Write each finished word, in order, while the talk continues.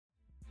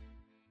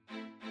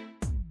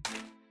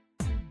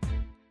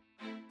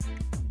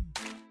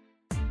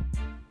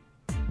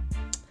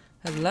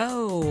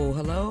Hello,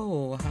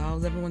 hello.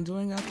 How's everyone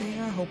doing out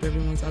there? I hope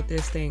everyone's out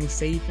there staying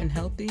safe and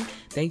healthy.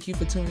 Thank you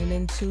for tuning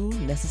in to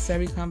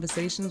Necessary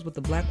Conversations with the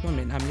Black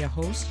Women. I'm your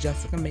host,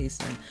 Jessica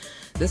Mason.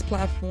 This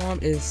platform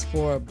is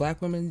for Black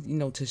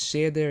women, to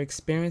share their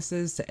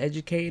experiences, to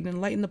educate and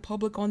enlighten the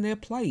public on their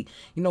plight.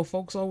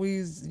 Folks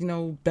always,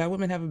 bad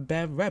women have a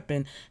bad rep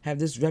and have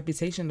this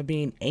reputation of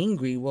being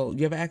angry. Well,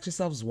 you ever ask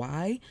yourselves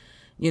why?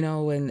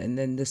 And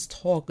then this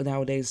talk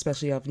nowadays,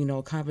 especially of,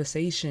 a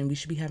conversation, we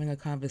should be having a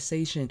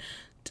conversation.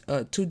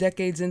 2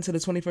 decades into the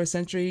 21st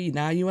century,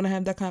 now you want to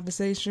have that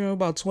conversation.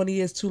 About 20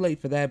 years too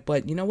late for that,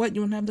 but you know what? You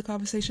want to have the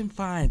conversation?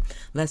 Fine.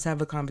 Let's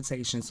have a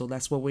conversation. So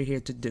that's what we're here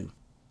to do.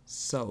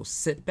 So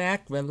sit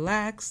back,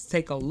 relax,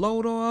 take a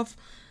load off,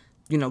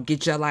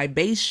 get your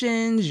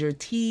libations, your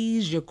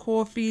teas, your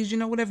coffees,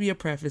 whatever your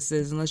preference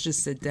is, and let's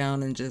just sit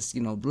down and just,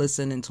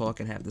 listen and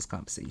talk and have this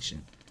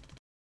conversation.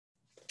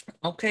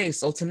 Okay,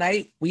 so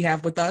tonight we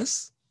have with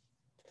us.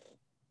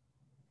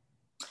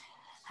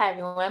 Hi,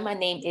 everyone. My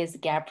name is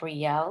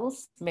Gabrielle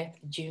Smith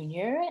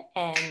Jr.,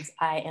 and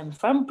I am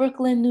from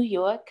Brooklyn, New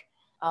York.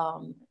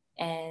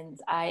 And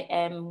I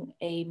am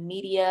a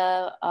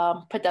media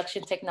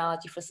production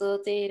technology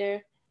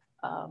facilitator.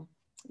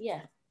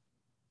 Yeah.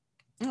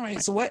 All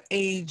right. So what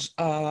age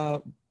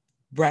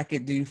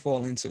bracket do you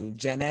fall into?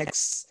 Gen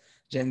X,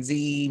 Gen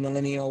Z,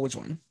 millennial, which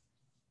one?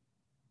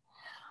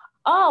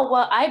 Oh,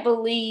 well, I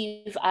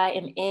believe I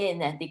am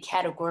in the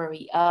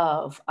category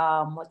of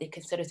what they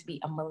consider to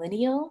be a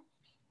millennial.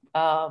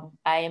 I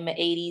am an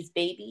 80s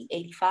baby,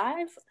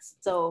 85.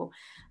 So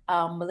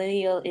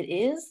millennial it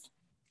is.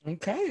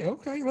 Okay.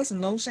 Listen,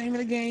 no shame in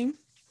the game.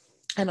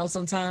 I know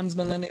sometimes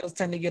millennials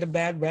tend to get a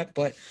bad rep,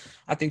 but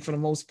I think for the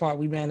most part,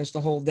 we managed to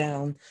hold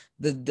down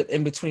the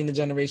in between the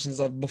generations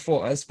of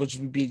before us, which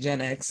would be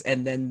Gen X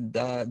and then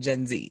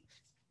Gen Z.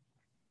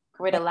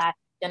 We're the last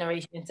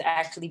generation to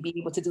actually be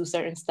able to do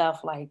certain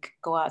stuff like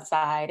go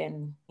outside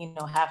and,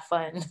 have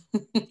fun.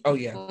 Oh,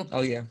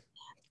 yeah.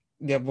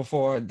 Yeah,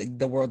 before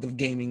the world of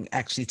gaming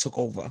actually took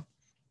over.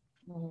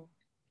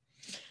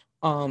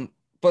 Mm-hmm.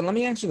 But let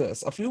me ask you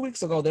this. A few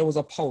weeks ago, there was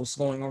a post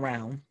going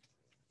around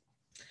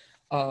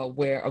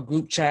where a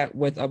group chat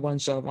with a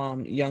bunch of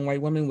young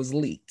white women was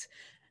leaked.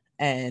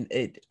 And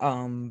it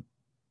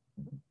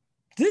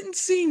didn't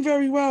seem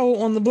very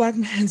well on the Black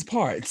man's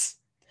parts.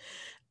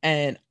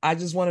 And I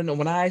just want to know,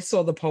 when I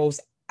saw the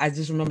post, I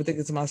just remember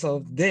thinking to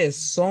myself, there's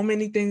so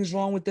many things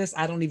wrong with this.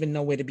 I don't even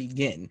know where to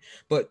begin.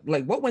 But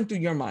like, what went through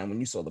your mind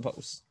when you saw the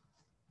post?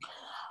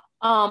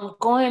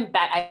 Going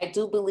back, I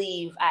do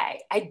believe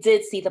I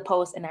did see the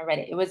post and I read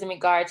it. It was in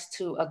regards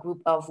to a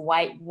group of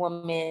white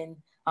women.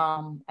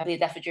 I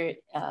believe that's what you're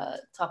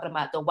talking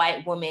about. The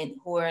white women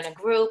who were in a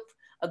group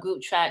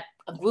chat,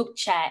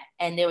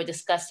 and they were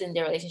discussing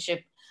their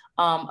relationship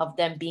of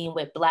them being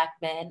with Black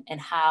men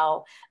and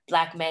how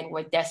Black men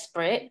were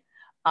desperate,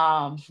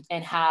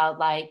 and how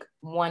like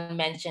one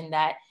mentioned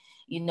that,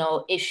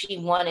 if she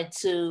wanted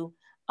to,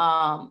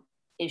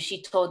 if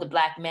she told the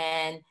Black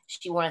man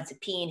she wanted to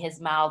pee in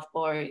his mouth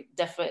or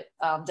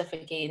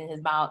defecate in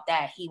his mouth,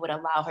 that he would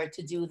allow her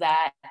to do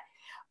that.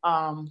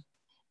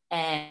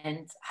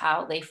 And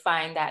how they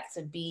find that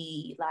to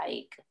be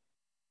like,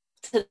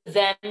 to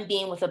them,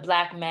 being with a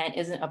Black man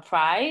isn't a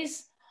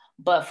prize,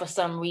 but for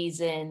some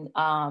reason,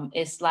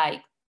 it's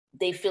like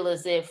they feel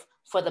as if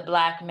for the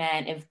Black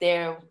man, if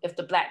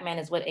the Black man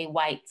is with a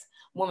white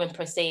woman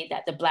per se,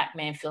 that the Black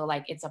man feel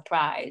like it's a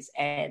prize,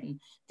 and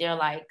they're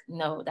like,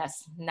 no,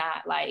 that's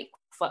not, like,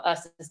 for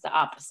us it's the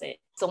opposite.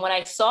 So when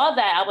I saw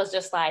that, I was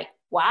just like,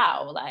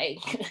 wow, like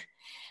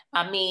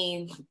I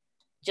mean,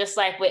 just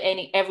like with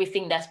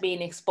everything that's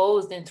being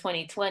exposed in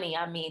 2020,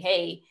 I mean,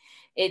 hey,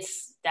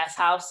 that's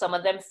how some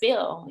of them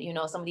feel.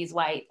 Some of these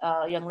white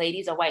young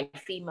ladies or white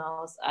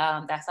females,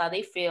 that's how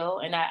they feel.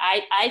 And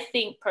I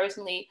think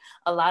personally,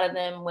 a lot of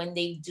them, when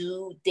they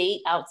do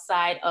date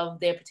outside of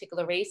their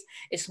particular race,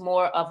 it's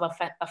more of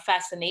a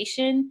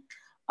fascination.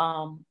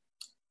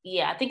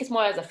 I think it's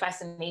more as a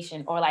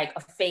fascination or like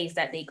a phase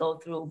that they go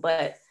through.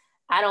 But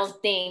I don't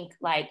think,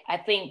 I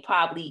think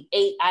probably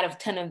 8 out of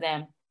 10 of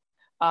them,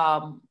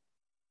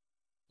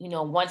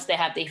 once they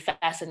have their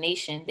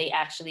fascination, they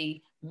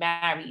actually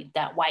marry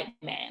that white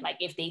man. Like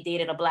if they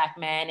dated a Black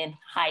man in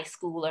high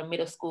school or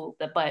middle school,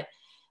 but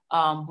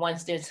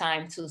once there's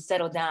time to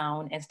settle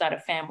down and start a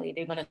family,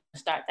 they're going to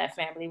start that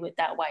family with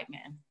that white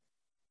man.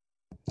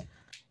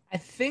 I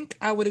think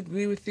I would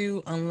agree with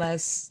you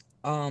unless,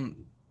 that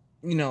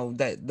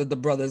the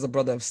brother is a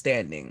brother of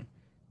standing,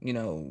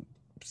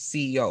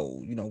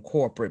 CEO,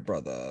 corporate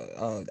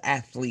brother,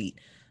 athlete,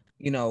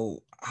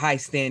 high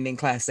standing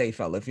class A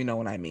fella, if you know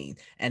what I mean.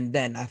 And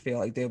then I feel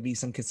like there'll be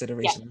some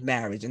consideration of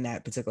marriage in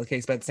that particular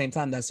case. But at the same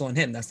time, that's on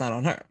him. That's not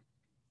on her.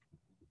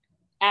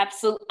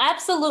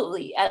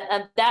 Absolutely.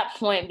 At that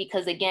point,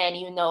 because again,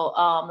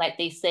 like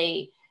they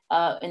say,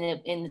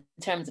 in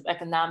terms of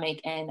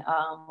economic and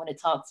when it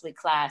talks with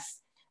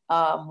class,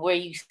 where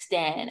you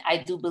stand, I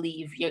do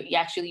believe you're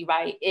actually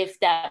right. If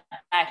that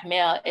Black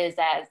male is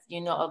at,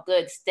 a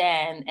good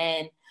stand,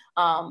 and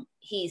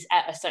he's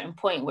at a certain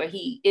point where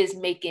he is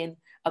making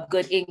a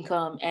good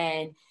income.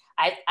 And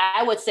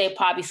I would say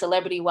probably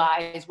celebrity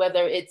wise,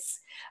 whether it's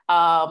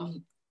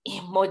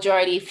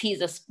majority if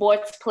he's a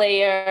sports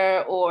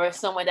player or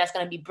someone that's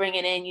going to be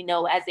bringing in, you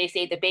know, as they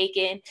say, the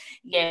bacon,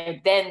 yeah,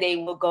 then they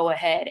will go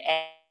ahead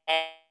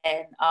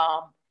and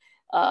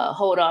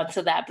hold on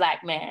to that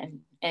black man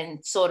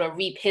and sort of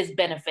reap his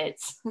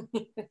benefits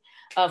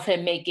of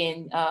him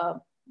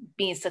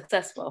being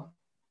successful.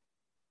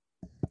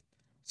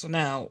 So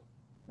now,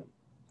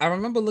 I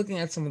remember looking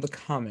at some of the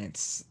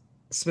comments,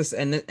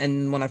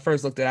 and when I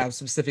first looked at it, I was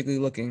specifically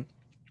looking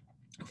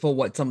for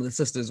what some of the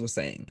sisters were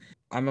saying.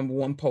 I remember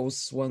one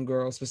post, one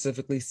girl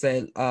specifically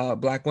said,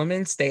 Black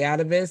women, stay out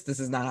of this. This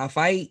is not our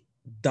fight.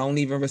 Don't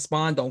even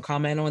respond. Don't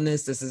comment on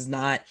this. This is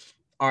not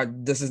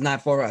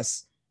for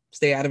us.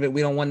 Stay out of it.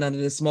 We don't want none of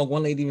this smoke.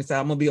 One lady even said,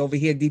 I'm gonna be over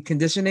here deep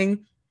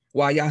conditioning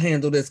while y'all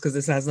handle this because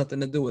this has nothing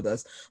to do with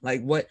us.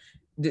 Like, what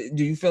do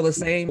you feel the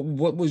same?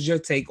 What was your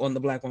take on the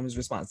Black woman's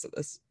response to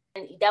this?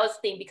 And that was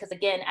the thing, because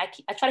again,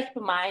 I try to keep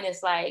in mind,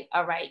 it's like,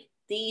 all right,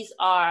 these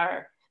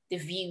are the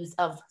views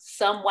of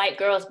some white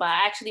girls, but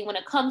actually when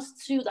it comes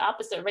to the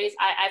opposite race,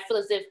 I feel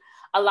as if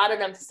a lot of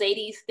them say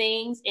these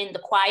things in the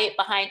quiet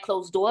behind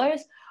closed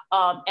doors.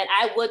 And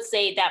I would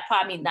say that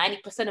probably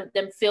 90% of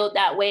them feel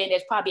that way. And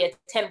there's probably a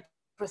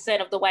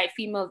 10% of the white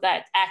females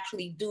that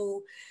actually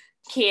do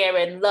care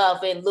and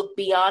love and look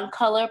beyond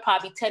color,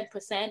 probably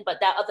 10%, but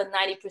that other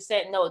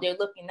 90%, no, they're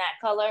looking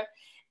at color.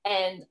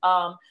 And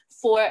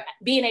for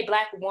being a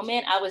Black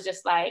woman, I was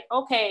just like,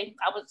 okay,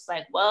 I was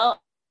like,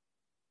 well,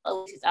 at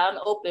least it's out in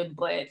the open,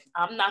 but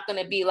I'm not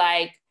gonna be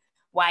like,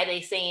 why they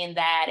saying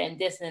that and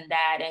this and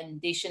that,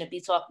 and they shouldn't be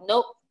talking.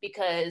 Nope,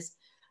 because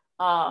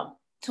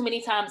too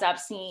many times I've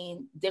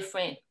seen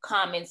different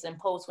comments and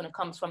posts when it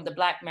comes from the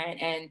Black man,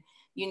 and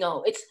you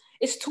know,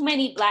 it's too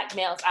many Black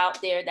males out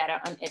there that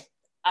are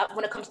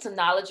when it comes to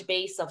knowledge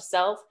base of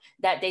self,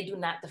 that they do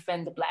not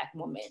defend the Black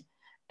woman.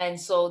 And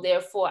so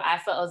therefore I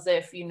felt as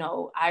if, you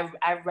know, I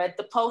read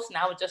the post and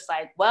I was just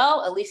like,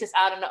 well, at least it's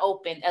out in the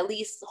open. At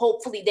least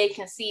hopefully they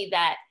can see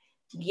that,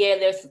 yeah,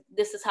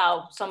 this is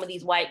how some of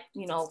these white,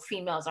 you know,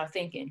 females are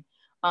thinking.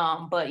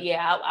 But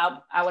yeah,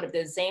 I would have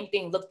done the same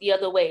thing, look the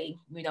other way.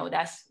 You know,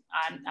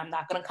 I'm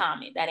not gonna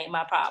comment. That ain't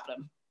my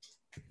problem.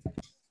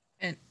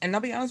 And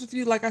I'll be honest with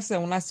you, like I said,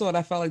 when I saw it,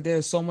 I felt like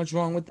there's so much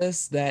wrong with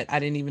this that I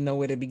didn't even know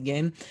where to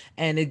begin.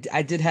 And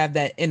I did have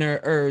that inner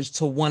urge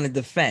to want to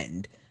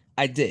defend.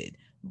 I did.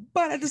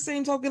 But at the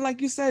same token,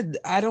 like you said,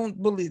 I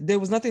don't believe there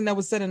was nothing that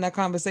was said in that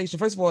conversation.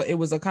 First of all, it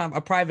was a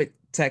private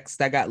text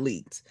that got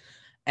leaked.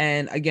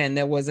 And again,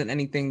 there wasn't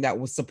anything that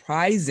was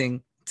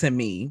surprising to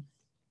me.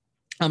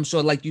 I'm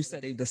sure, like you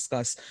said, they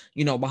discussed,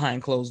 you know,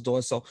 behind closed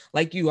doors. So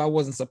like you, I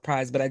wasn't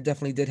surprised, but I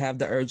definitely did have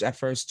the urge at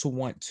first to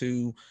want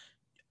to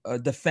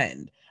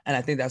defend. And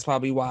I think that's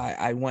probably why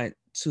I went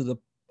to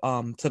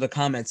the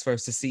comments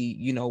first to see,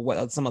 you know,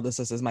 what some of the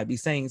sisters might be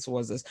saying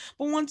towards this.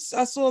 But once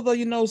I saw the,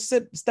 you know,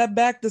 step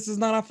back, this is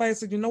not our fight, I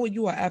said, you know what,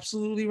 you are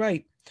absolutely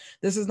right.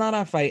 This is not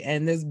our fight.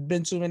 And there's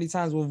been too many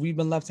times where we've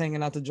been left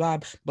hanging out to dry,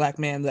 Black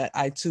man, that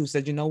I too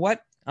said, you know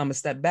what, I'm gonna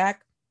step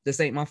back. This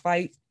ain't my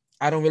fight.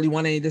 I don't really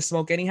want any of this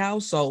smoke anyhow.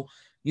 So,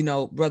 you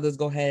know, brothers,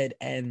 go ahead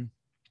and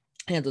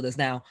handle this.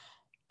 Now,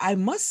 I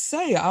must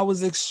say, I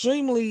was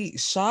extremely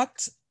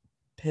shocked,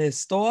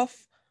 pissed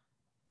off,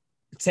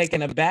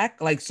 taken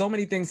aback. Like, so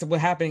many things were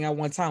happening at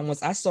one time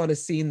once I started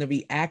seeing the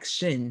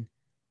reaction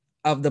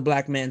of the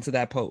Black man to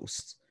that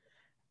post,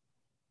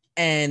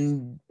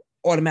 and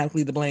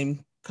automatically the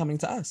blame coming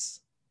to us.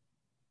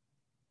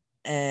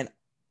 And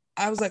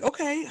I was like,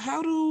 okay,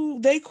 how do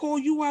they call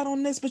you out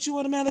on this, but you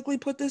automatically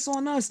put this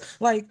on us?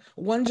 Like,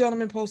 one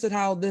gentleman posted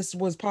how this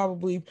was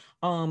probably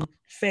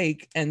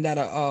fake, and that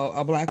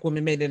a Black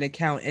woman made an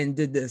account and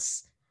did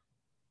this.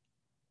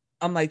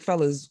 I'm like,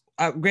 fellas,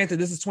 granted,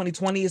 this is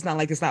 2020. It's not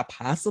like it's not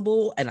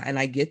possible, and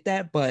I get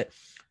that, but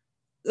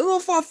a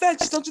little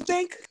far-fetched, don't you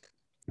think?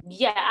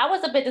 Yeah, I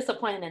was a bit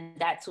disappointed in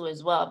that too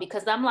as well,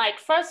 because I'm like,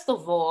 first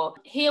of all,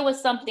 here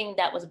was something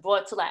that was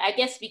brought to light, I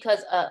guess because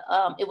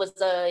it was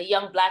a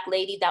young Black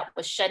lady that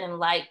was shedding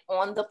light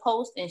on the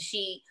post, and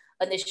she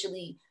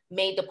initially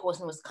made the post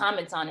and was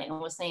commenting on it and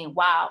was saying,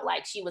 wow,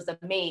 like she was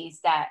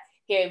amazed that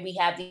here we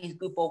have these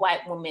group of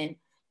white women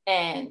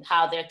and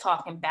how they're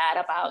talking bad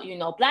about, you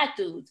know, Black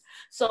dudes.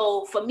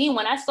 So for me,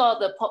 when I saw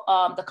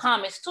the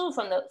comments too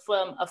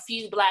from a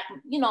few Black,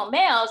 you know,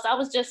 males, I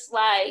was just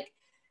like,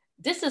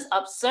 this is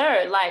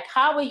absurd. Like,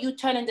 how are you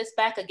turning this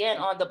back again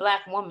on the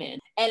Black woman?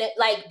 And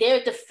like,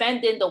 they're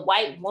defending the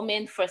white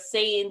woman for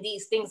saying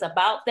these things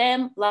about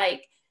them.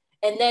 Like,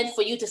 and then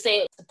for you to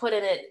say, to put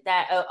in it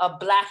that a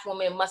Black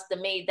woman must have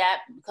made that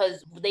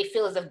because they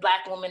feel as if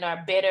Black women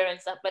are bitter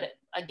and stuff, but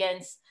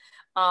against,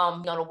 you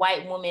know, the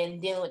white woman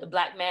dealing with the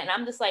Black man. And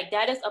I'm just like,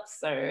 that is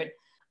absurd.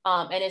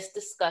 And it's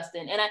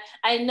disgusting. And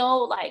I know,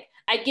 like,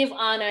 I give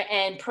honor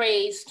and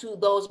praise to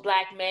those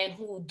Black men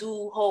who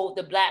do hold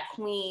the Black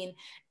queen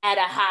at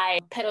a high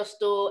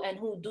pedestal and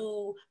who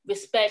do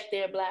respect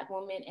their Black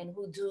women and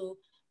who do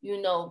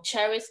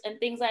cherished and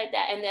things like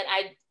that. And then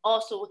I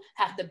also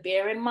have to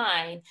bear in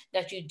mind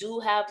that you do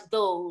have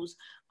those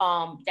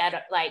that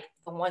are like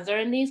the ones that are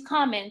in these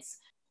comments.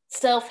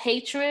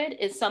 Self-hatred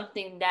is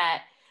something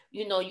that,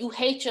 you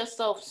hate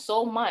yourself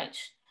so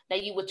much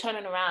that you would turn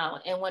it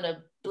around and want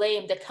to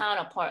blame the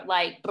counterpart.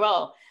 Like,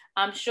 bro,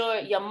 I'm sure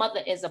your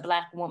mother is a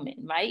Black woman,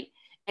 right?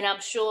 And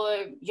I'm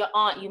sure your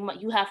aunt,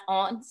 you have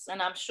aunts,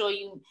 and I'm sure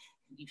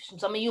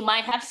some of you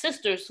might have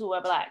sisters who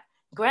are Black,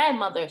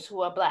 grandmothers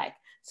who are Black.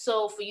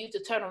 So for you to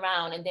turn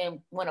around and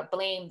then want to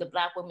blame the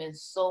Black women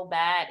so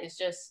bad, it's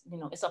just,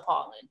 it's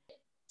appalling.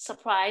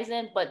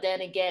 Surprising, but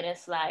then again,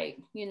 it's like,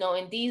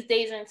 in these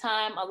days and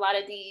time, a lot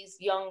of these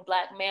young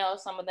Black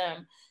males, some of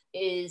them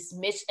is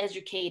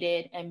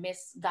miseducated and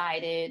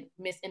misguided,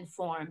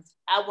 misinformed.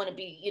 I want to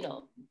be,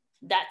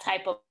 that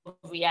type of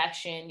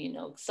reaction,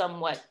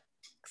 somewhat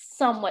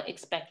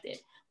expected,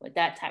 with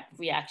that type of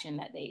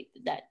reaction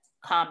that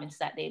comments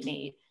that they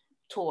made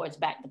towards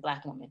back the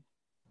Black woman.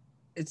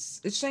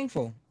 It's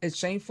shameful. It's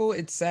shameful.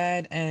 It's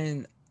sad,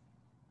 and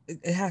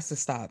it has to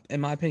stop.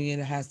 In my opinion,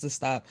 it has to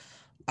stop.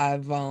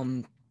 I've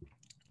um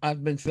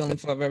I've been feeling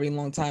for a very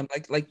long time.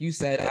 Like you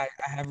said, I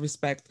have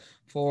respect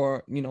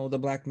for, the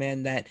Black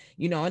man that,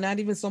 and not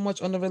even so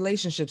much on the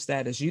relationship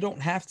status. You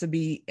don't have to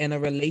be in a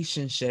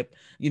relationship,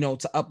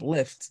 to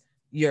uplift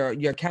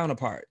your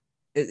counterpart.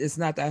 It's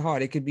not that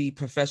hard. It could be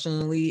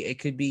professionally, it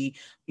could be,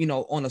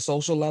 on a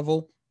social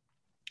level.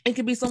 It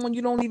could be someone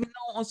you don't even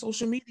know on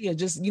social media,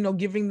 just,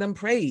 giving them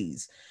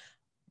praise.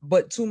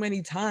 But too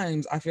many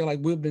times I feel like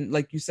we've been,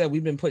 like you said,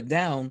 we've been put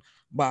down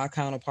by our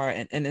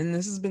counterpart, and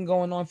this has been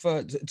going on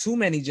for too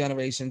many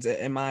generations,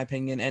 in my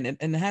opinion, and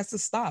it has to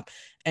stop.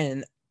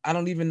 And I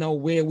don't even know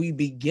where we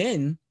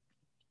begin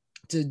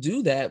to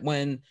do that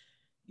when,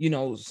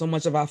 so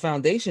much of our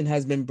foundation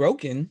has been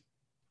broken.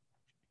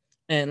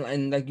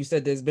 And like you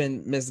said, there's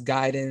been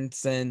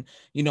misguidance and,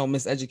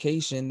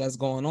 miseducation that's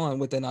going on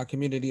within our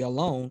community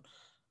alone.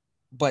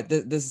 But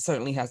this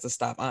certainly has to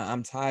stop.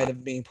 I'm tired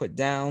of being put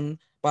down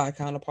by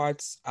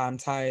counterparts. I'm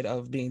tired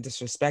of being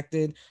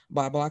disrespected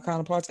by Black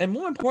counterparts. And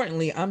more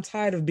importantly, I'm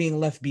tired of being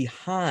left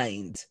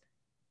behind.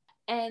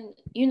 And,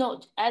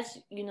 as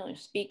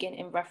speaking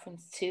in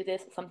reference to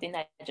this, something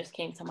that just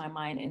came to my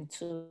mind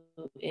into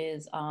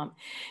is,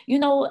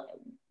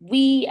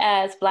 we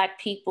as Black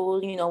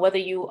people, whether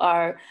you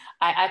are,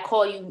 I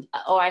call you,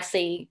 or I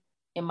say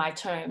in my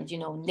terms,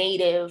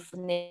 native,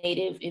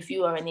 if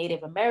you are a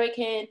Native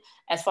American,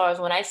 as far as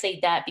when I say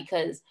that,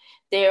 because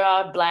there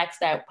are Blacks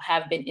that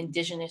have been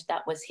indigenous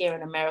that was here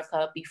in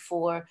America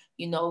before,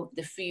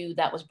 the few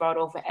that was brought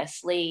over as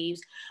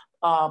slaves,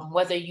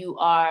 whether you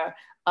are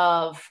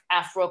of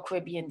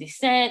Afro-Caribbean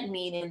descent,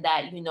 meaning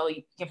that,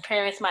 your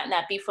parents might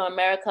not be from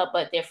America,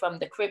 but they're from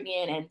the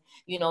Caribbean,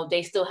 and,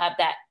 they still have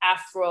that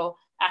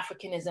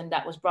Africanism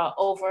that was brought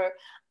over.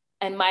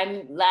 And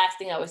my last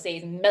thing I would say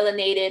is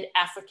melanated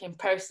African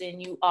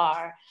person you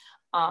are.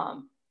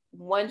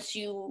 Once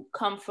you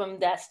come from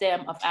that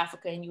stem of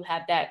Africa and you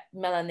have that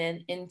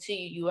melanin into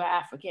you, you are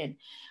African.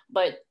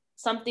 But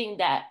something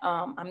that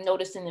I'm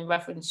noticing in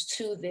reference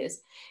to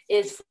this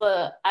is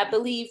I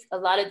believe a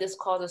lot of this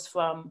causes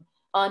from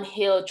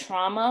unhealed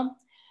trauma,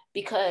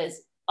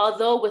 because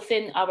although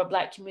within our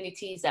Black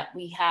communities that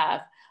we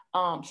have,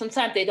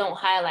 sometimes they don't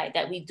highlight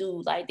that we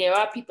do, like there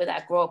are people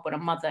that grow up with a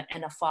mother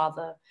and a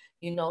father,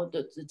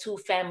 the two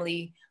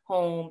family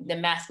home, the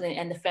masculine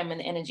and the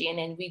feminine energy. And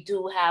then we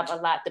do have a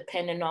lot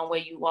depending on where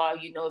you are,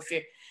 if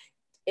you're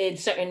in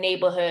certain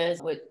neighborhoods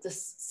with the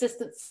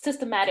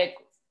systematic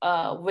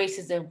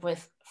racism,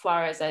 with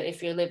far as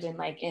if you're living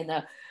like in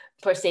a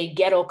per se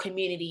ghetto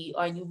community,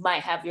 or you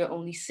might have your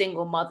only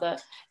single mother.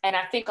 And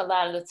I think a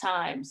lot of the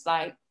times,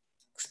 like,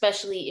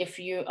 especially if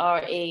you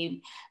are a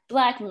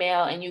Black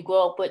male and you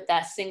grow up with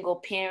that single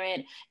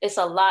parent, it's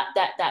a lot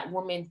that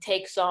woman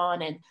takes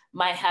on and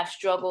might have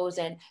struggles.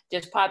 And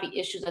there's probably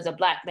issues as a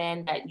Black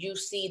man that you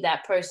see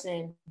that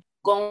person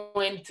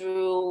going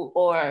through,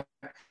 or,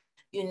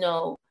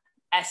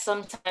 as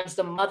sometimes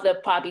the mother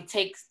probably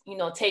take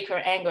her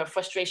anger,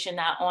 frustration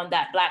out on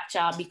that Black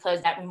child,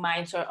 because that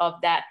reminds her of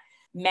that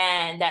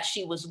man that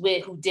she was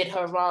with who did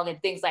her wrong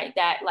and things like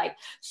that. Like,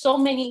 so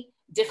many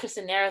different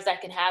scenarios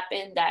that can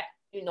happen that,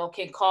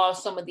 can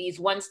cause some of these,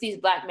 once these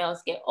Black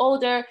males get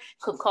older,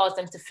 could cause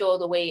them to feel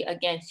the way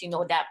against,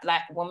 that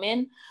Black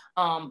woman.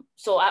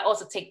 So I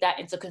also take that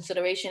into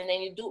consideration. And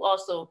then you do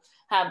also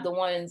have the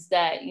ones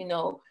that,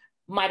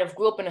 might have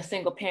grew up in a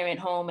single parent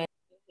home, and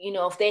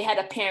if they had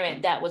a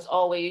parent that was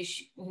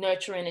always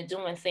nurturing and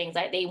doing things,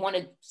 like they want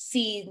to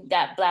see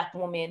that Black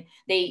woman,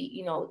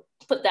 they,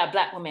 put that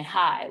Black woman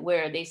high,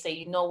 where they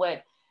say,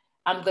 what,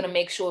 I'm going to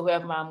make sure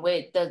whoever I'm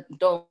with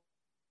don't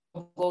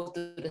go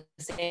through the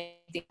same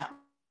thing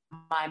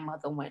my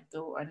mother went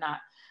through or not.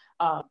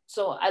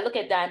 So I look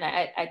at that, and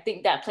I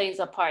think that plays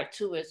a part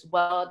too as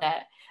well,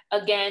 that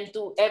again,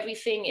 through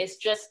everything, it's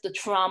just the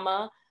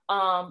trauma,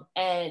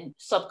 and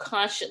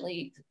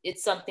subconsciously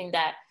it's something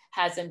that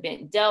hasn't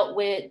been dealt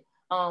with.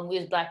 We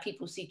as Black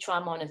people see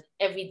trauma on an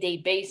everyday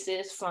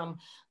basis, from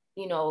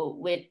you know,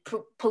 with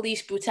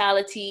police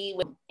brutality,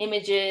 with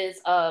images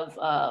of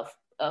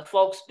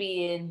folks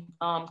being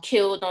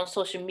killed on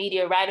social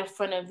media right in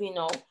front of, you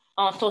know,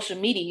 on social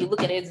media. You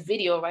look at his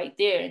video right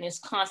there and it's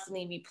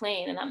constantly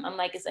replaying. And I'm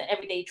like, it's an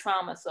everyday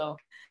trauma. So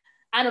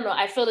I don't know.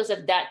 I feel as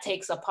if that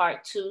takes a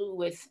part too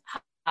with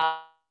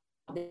how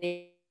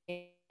they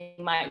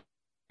might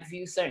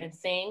view certain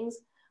things.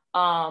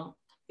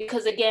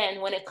 Because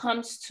again, when it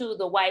comes to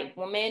the white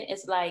woman,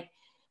 it's like,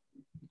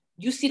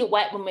 you see the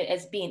white woman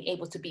as being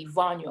able to be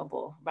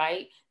vulnerable,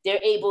 right?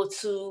 They're able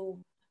to,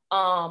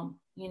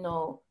 you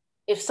know,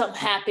 if something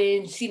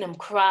happens, see them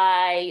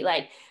cry,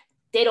 like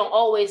they don't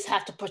always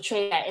have to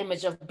portray that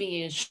image of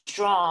being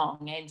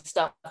strong and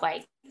stuff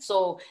like.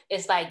 So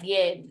it's like,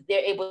 yeah,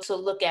 they're able to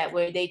look at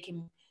where they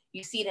can,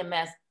 you see them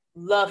as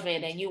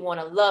loving and you want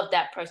to love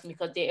that person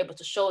because they're able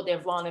to show their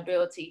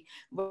vulnerability.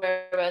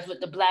 Whereas with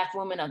the Black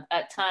woman,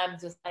 at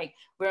times it's like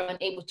we're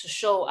unable to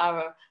show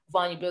our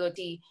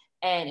vulnerability,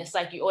 and it's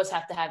like you always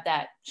have to have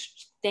that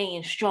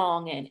staying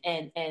strong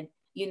and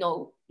you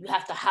know, you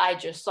have to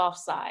hide your soft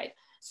side.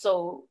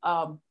 So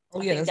I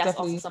think that's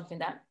also something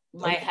that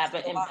might have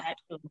an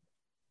impact too.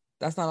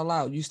 That's not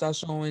allowed. You start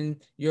showing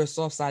your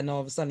soft side and all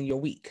of a sudden you're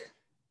weak.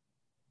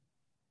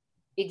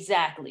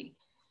 Exactly.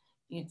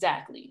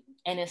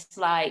 And it's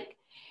like,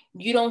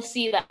 you don't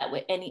see that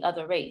with any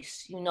other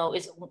race. You know,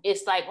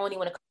 it's like only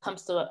when it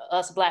comes to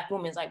us Black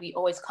women, it's like we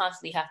always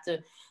constantly have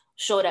to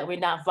show that we're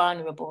not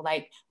vulnerable,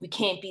 like we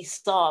can't be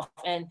soft,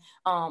 and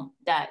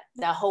that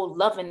whole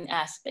loving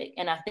aspect.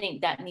 And I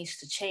think that needs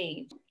to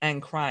change.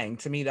 And crying,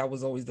 to me, that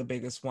was always the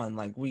biggest one.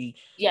 Like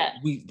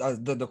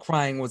the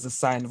crying was a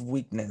sign of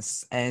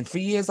weakness, and for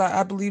years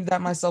I believed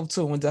that myself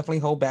too, and definitely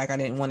hold back. I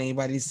didn't want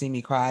anybody to see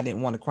me cry. I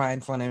didn't want to cry in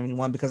front of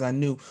anyone because I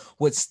knew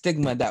what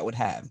stigma that would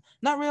have,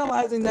 not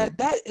realizing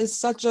that is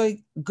such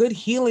a good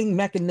healing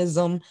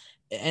mechanism,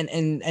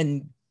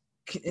 and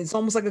it's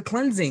almost like a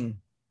cleansing.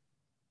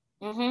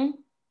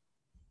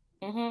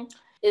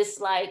 It's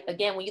like,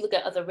 again, when you look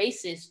at other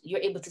races, you're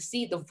able to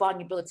see the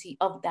vulnerability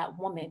of that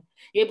woman.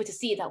 You're able to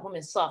see that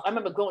woman's soft. I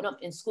remember growing up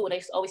in school, and I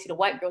used to always see the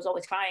white girls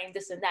always crying,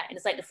 this and that. And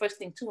it's like the first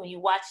thing too, when you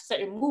watch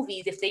certain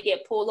movies, if they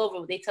get pulled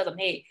over, they tell them,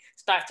 hey,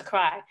 start to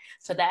cry,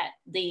 so that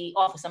the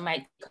officer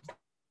might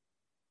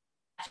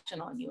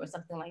action on you or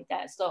something like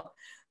that. So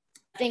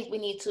I think we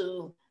need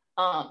to,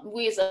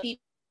 we as a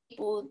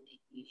people,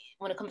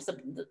 when it comes to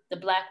the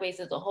Black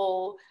race as a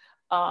whole,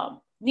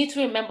 need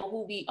to remember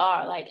who we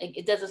are. Like,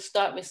 it doesn't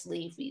start with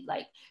slavery.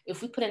 Like,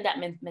 if we put in that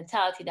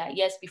mentality that,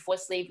 yes, before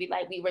slavery,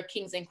 like we were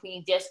kings and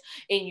queens. Yes,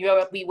 in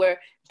Europe, we were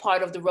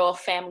part of the royal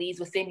families.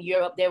 Within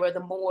Europe, there were the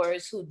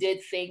Moors who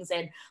did things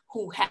and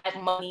who had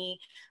money.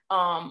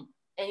 And,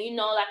 you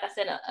know, like I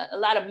said, a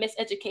lot of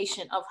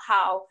miseducation of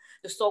how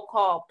the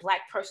so-called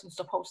Black person is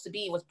supposed to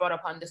be was brought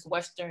upon this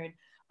Western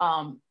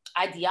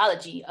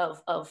ideology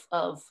of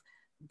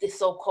this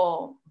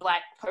so-called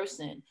Black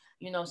person,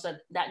 you know, so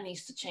that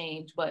needs to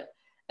change. But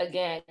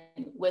again,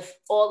 with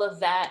all of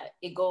that,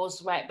 it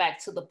goes right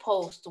back to the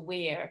post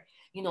where,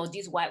 you know,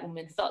 these white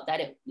women felt that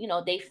it, you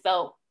know, they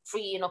felt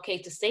free and okay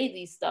to say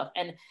these stuff.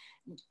 And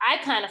I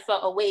kind of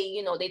felt a way,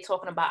 you know, they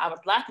talking about our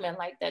Black men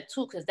like that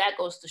too, because that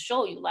goes to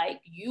show you,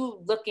 like,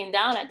 you looking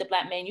down at the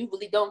Black man, you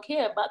really don't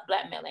care about the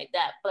Black man like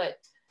that. But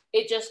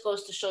it just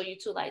goes to show you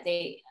too, like,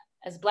 they,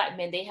 as Black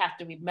men, they have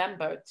to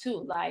remember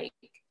too, like,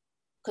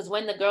 because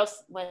when the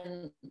girls,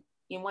 when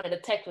in one of the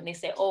texts, when they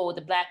say, oh,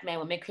 the Black man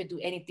will make her do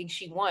anything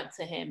she wants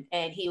to him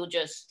and he'll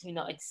just, you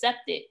know,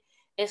 accept it.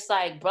 It's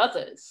like,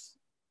 brothers,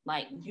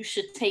 like, you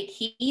should take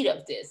heed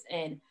of this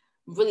and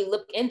really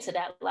look into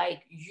that.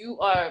 Like,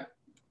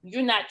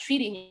 you're not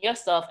treating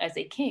yourself as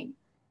a king,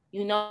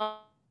 you know,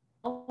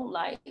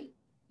 like,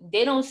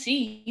 they don't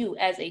see you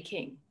as a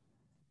king.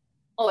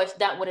 Or if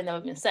that would have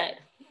never been said.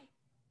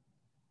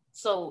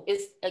 So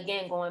it's,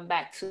 again, going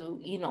back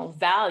to, you know,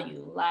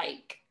 value,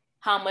 like,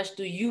 how much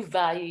do you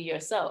value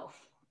yourself?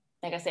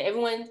 Like I said,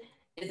 everyone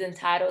is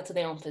entitled to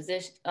their own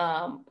position,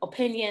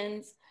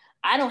 opinions.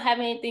 I don't have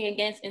anything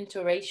against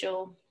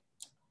interracial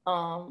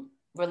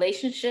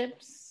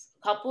relationships,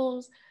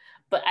 couples,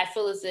 but I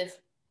feel as if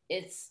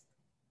it's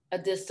a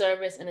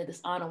disservice and a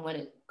dishonor when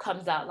it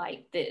comes out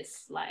like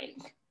this. Like,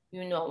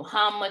 you know,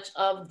 how much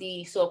of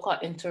the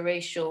so-called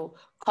interracial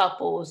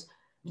couples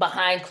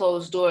behind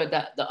closed door,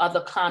 the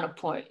other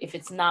counterpart, if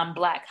it's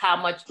non-Black, how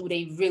much do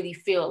they really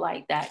feel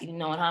like that, you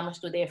know, and how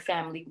much do their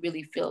family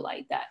really feel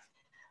like that?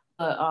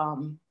 But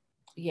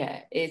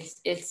yeah,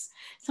 it's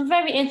some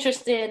very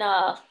interesting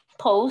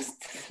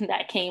posts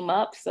that came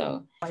up.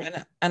 So,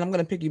 and I'm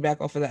gonna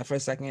piggyback off of that for a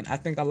second. I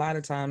think a lot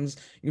of times,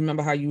 you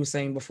remember how you were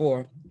saying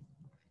before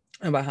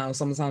about how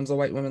sometimes the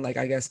white women, like,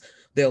 I guess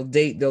they'll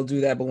date, they'll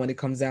do that, but when it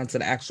comes down to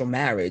the actual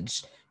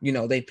marriage, you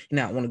know, they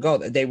not want to go,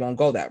 they won't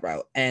go that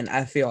route. And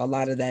I feel a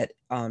lot of that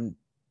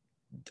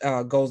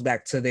goes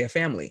back to their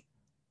family.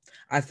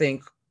 I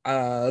think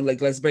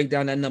like, let's break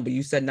down that number.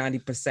 You said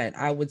 90%.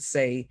 I would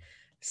say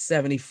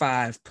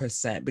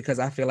 75%, because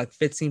I feel like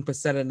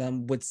 15% of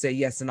them would say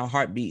yes in a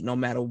heartbeat, no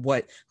matter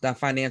what the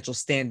financial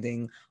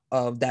standing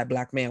of that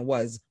Black man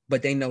was,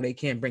 but they know they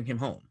can't bring him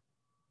home.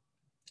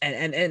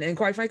 And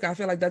quite frankly, I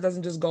feel like that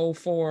doesn't just go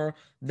for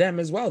them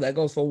as well. That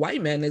goes for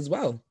white men as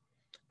well.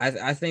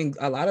 I think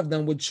a lot of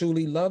them would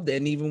truly love that.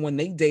 And even when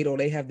they date or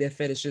they have their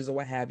fetishes or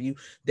what have you,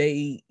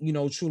 they,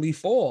 truly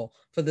fall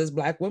for this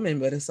black woman.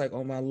 But it's like,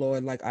 oh my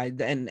Lord, like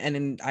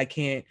and I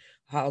can't,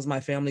 how's my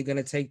family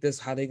gonna take this?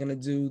 How they gonna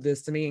do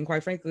this to me? And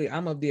quite frankly,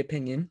 I'm of the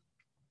opinion,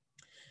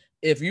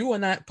 if you are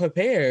not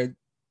prepared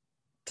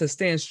to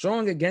stand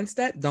strong against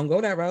that, don't go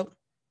that route.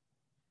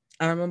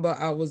 I remember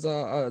I was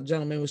a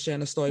gentleman was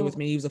sharing a story with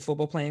me. He was a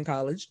football player in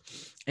college,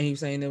 and he was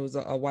saying there was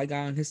a white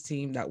guy on his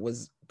team that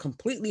was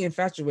completely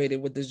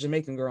infatuated with this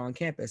Jamaican girl on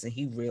campus, and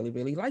he really,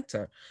 really liked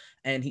her.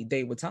 And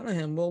they were telling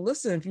him, "Well,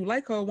 listen, if you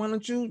like her, why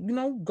don't you,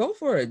 go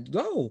for it,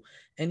 go."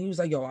 And he was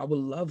like, "Yo, I would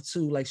love to.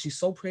 Like, she's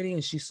so pretty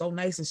and she's so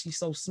nice and she's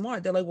so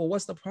smart." They're like, "Well,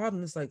 what's the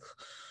problem?" It's like,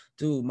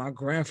 dude, my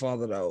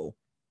grandfather though.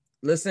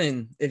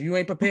 Listen, if you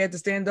ain't prepared to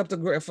stand up to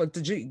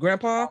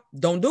grandpa,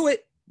 don't do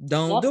it.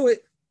 Don't do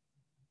it.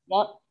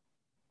 Yep.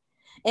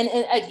 And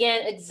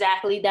again,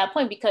 exactly that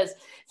point, because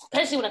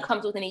especially when it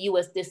comes within the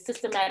U.S., there's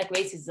systematic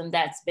racism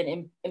that's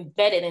been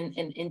embedded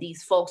in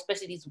these folks,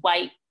 especially these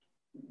white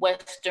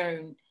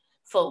Western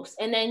folks.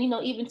 And then,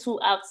 even to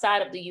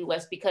outside of the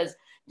U.S., because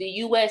the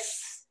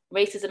U.S.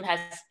 racism has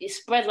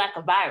spread like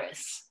a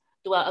virus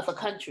throughout other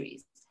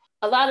countries.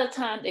 A lot of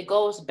times it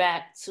goes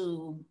back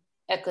to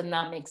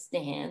economic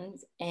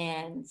stands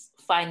and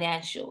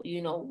financial,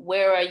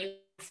 where are you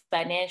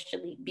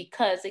financially?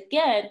 Because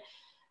again,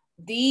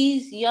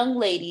 these young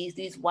ladies,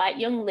 these white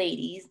young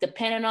ladies,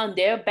 depending on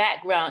their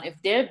background,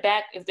 if they're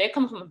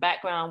coming from a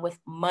background with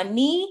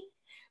money,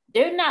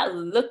 they're not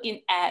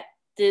looking at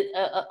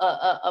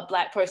a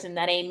black person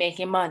that ain't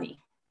making money.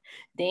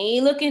 They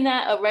ain't looking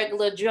at a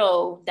regular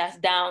Joe that's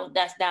down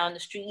the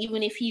street,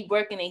 even if he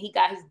working and he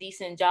got his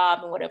decent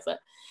job and whatever.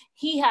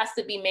 He has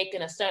to be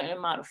making a certain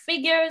amount of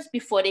figures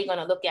before they're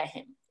gonna look at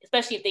him,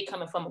 especially if they're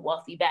coming from a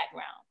wealthy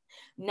background.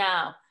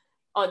 Now,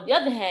 on the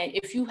other hand,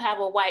 if you have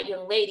a white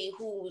young lady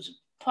who's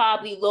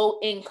probably low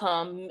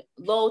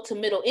to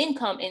middle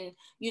income, and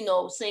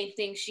same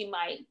thing, she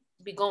might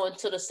be going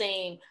to the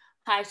same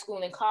high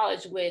school and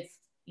college with,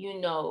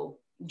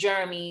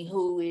 Jeremy,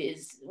 who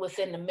is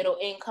within the middle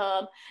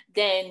income,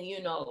 then,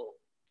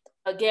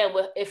 again,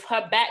 if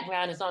her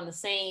background is on the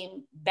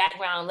same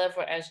background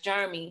level as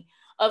Jeremy,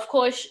 of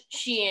course,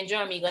 she and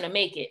Jeremy are going to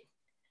make it.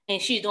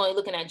 And she's only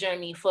looking at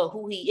Jeremy for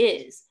who he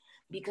is,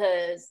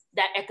 because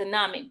that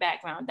economic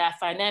background, that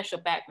financial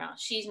background,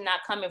 she's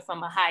not coming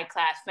from a high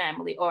class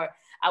family, or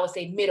I would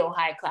say middle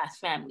high class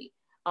family,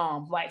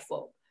 white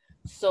folk.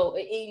 So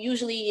it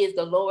usually is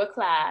the lower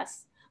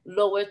class,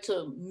 lower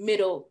to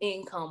middle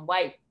income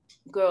white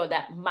girl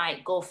that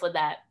might go for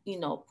that,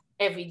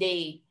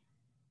 everyday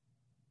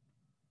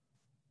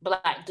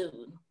black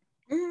dude.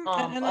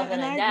 Other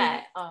than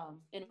that,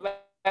 in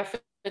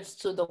reference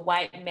to the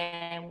white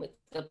man with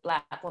the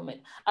black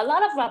woman, a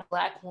lot of our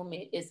black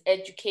women is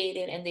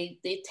educated, and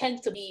they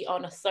tend to be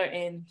on a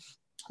certain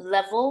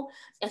level,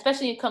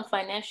 especially when it comes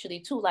financially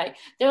too. Like,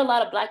 there are a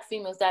lot of black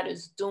females that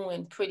is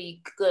doing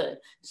pretty good.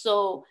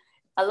 So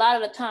a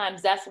lot of the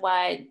times, that's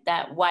why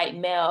that white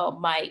male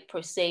might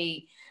per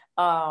se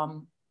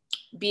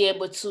be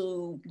able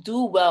to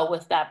do well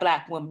with that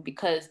black woman,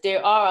 because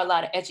there are a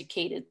lot of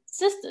educated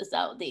sisters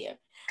out there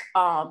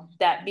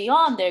that be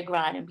on their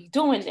grind and be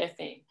doing their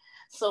thing.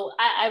 So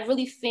I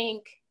really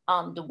think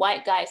the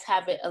white guys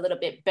have it a little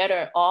bit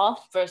better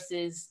off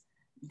versus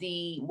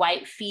the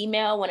white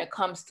female when it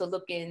comes to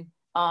looking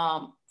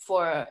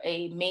for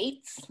a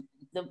mate.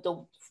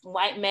 The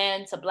white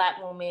man to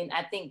black woman,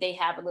 I think they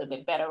have a little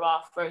bit better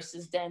off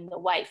versus than the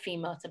white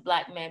female to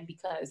black man,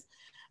 because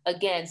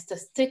again,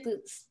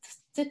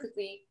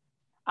 statistically,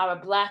 our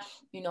black,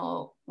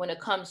 when it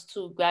comes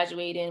to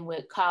graduating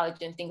with college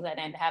and things like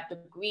that, and have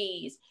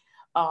degrees,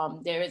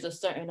 there is a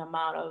certain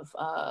amount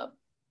of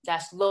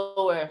that's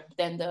lower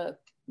than the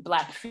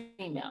black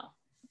female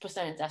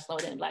percentage. That's lower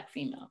than black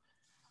female.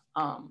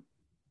 But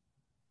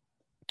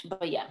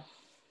yeah.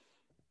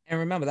 And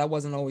remember, that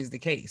wasn't always the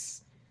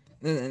case.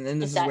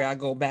 And this is where I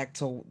go back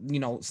to,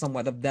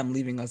 somewhat of them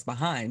leaving us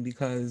behind,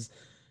 because,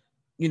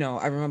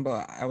 I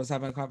remember I was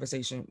having a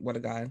conversation with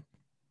a guy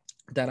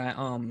that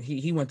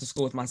he went to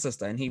school with my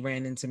sister, and he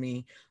ran into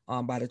me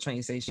by the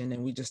train station,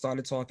 and we just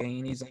started talking,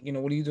 and he's like,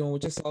 what are you doing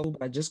with yourself?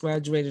 I just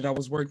graduated. I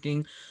was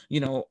working,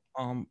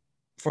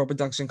 for a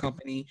production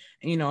company,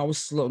 and I was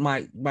slow,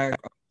 my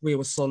career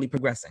was slowly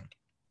progressing.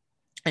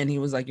 And he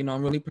was like,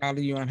 I'm really proud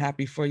of you. I'm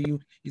happy for you.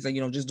 He's like,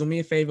 just do me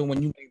a favor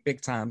when you make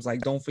big times.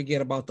 Like, don't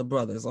forget about the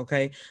brothers,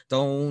 okay?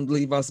 Don't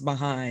leave us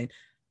behind.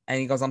 And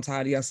he goes, I'm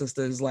tired of your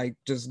sisters, like,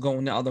 just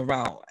going the other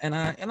route. And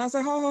I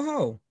said,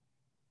 ho.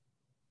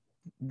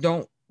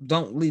 Don't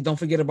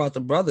forget about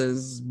the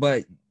brothers,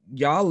 but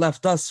y'all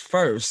left us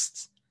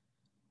first.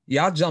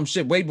 Y'all jumped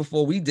ship way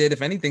before we did.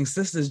 If anything,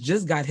 sisters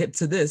just got hip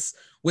to this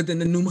within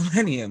the new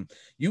millennium.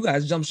 You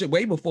guys jumped ship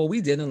way before we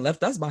did and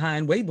left us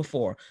behind way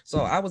before.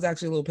 So I was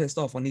actually a little pissed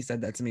off when he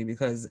said that to me,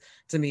 because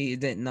to me,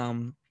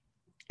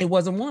 it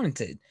wasn't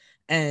warranted.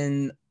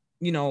 And,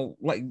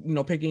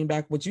 picking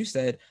back what you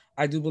said,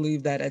 I do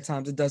believe that at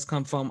times it does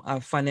come from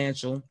a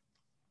financial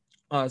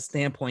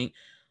standpoint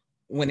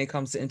when it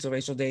comes to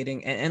interracial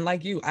dating. And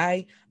like you,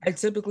 I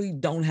typically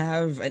don't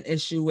have an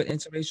issue with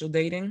interracial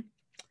dating,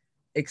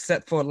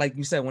 except for, like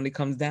you said, when it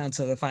comes down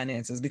to the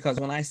finances. Because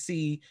when I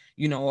see,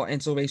 an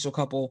interracial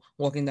couple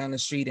walking down the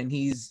street and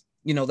he's,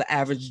 the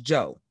average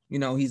Joe,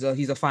 he's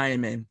a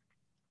fireman,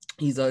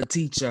 he's a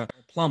teacher,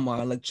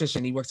 plumber,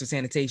 electrician, he works in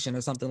sanitation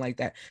or something like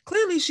that.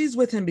 Clearly she's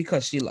with him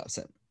because she loves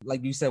him.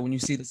 Like you said, when you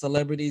see the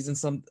celebrities and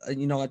some,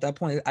 at that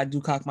point I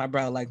do cock my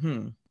brow like,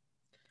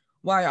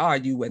 why are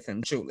you with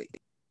him truly?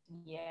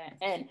 Yeah,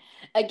 and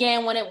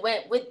again, when it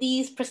went with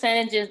these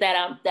percentages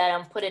that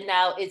I'm putting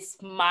out, it's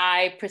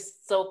my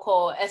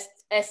so-called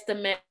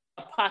estimate,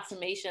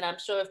 approximation. I'm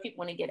sure if people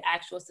want to get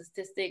actual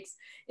statistics,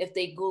 if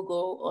they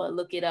Google or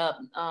look it up,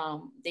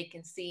 they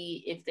can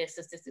see if there's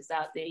statistics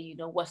out there.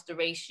 What's the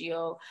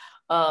ratio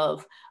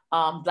of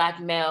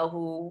Black male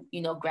who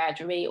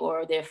graduate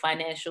or their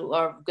financial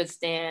or good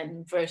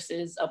stand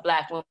versus a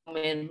Black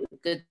woman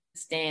with good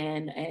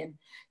stand and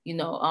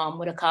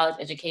with a college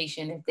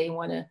education, if they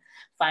want to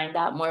find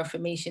out more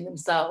information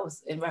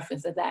themselves in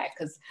reference to that.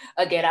 Because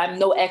again, I'm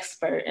no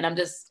expert and I'm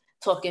just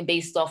talking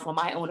based off of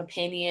my own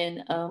opinion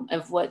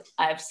of what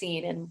I've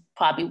seen and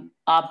probably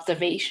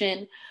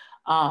observation.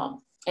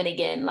 And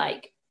again,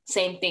 like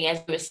same thing as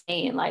you were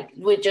saying, like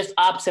with just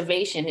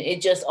observation,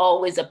 it just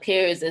always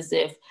appears as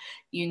if,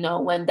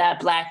 when that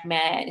Black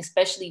man,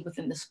 especially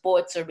within the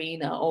sports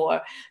arena,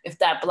 or if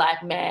that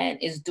Black man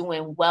is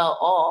doing well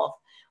off,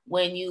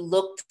 when you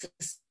look to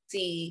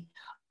see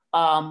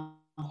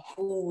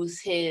who's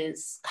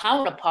his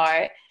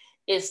counterpart,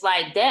 it's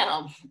like,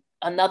 damn,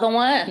 another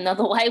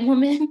white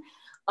woman.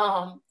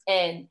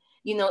 And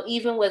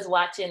even was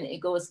watching, it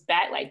goes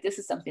back, like this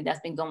is something that's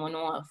been going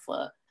on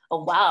for a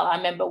while. I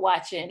remember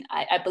watching,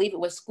 I believe it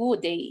was School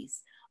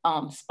Days,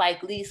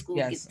 Spike Lee School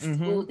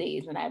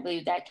Days, and I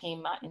believe that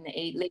came out in the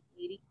late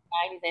 80s,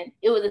 90s, and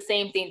it was the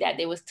same thing that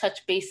they was touch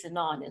basing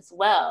on as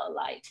well.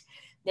 Like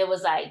there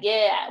was like,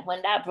 yeah,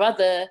 when that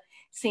brother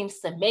seems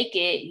to make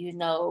it,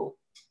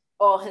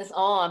 all his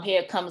arm,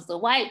 here comes the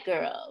white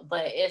girl.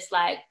 But it's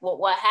like, well,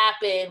 what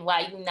happened?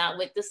 Why you not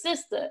with the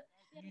sister?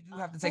 You do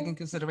have to take in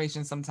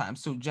consideration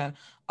sometimes too,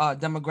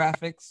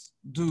 demographics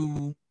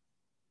do,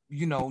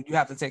 you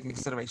have to take in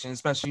consideration,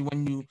 especially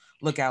when you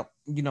look out,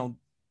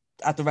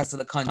 at the rest of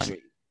the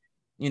country.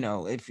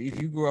 If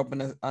you grew up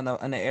in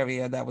an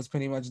area that was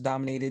pretty much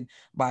dominated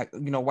by,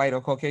 white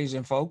or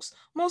Caucasian folks,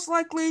 most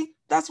likely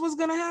that's what's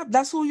going to happen.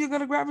 That's who you're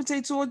going to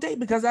gravitate to or date,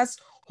 because that's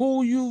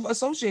who you've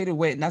associated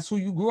with, and that's who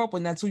you grew up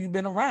with, and that's who you've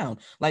been around.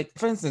 Like,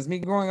 for instance, me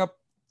growing up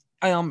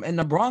in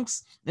the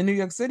Bronx in New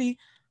York City,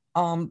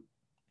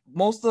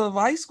 most of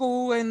high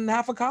school and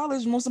half of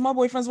college, most of my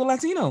boyfriends were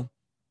Latino,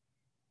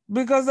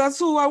 because that's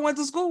who I went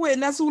to school with,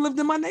 and that's who lived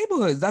in my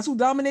neighborhoods. That's who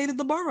dominated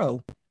the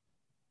borough.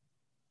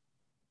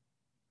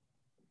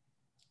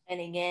 And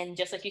again,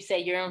 just like you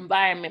said, your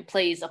environment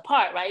plays a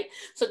part, right?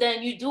 So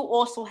then you do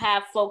also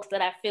have folks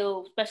that I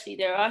feel, especially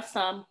there are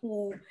some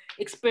who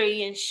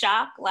experience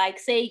shock. Like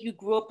say you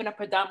grew up in a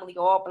predominantly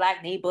all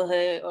Black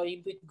neighborhood, or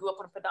you grew up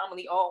in a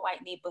predominantly all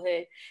white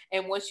neighborhood.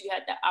 And once you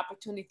had the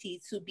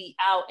opportunity to be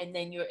out and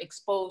then you're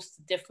exposed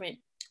to different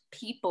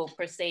people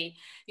per se,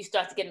 you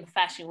start to get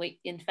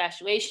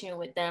infatuation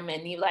with them.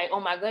 And you're like, oh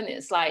my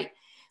goodness, like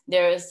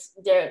that's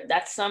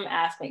some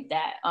aspect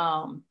that,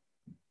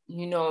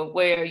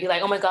 where you're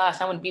like, oh my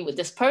gosh, I want to be with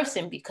this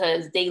person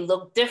because they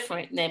look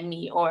different than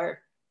me,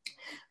 or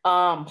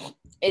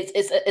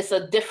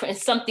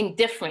it's something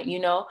different,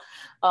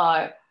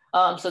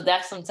 so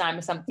that's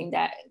sometimes something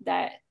that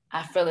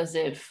I feel as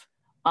if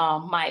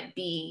might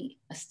be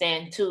a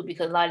stand too,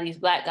 because a lot of these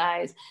Black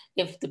guys,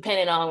 if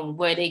depending on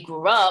where they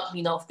grew up,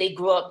 if they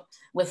grew up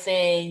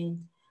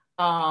within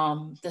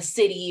the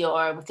city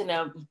or within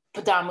a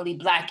predominantly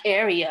Black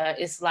area,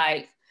 it's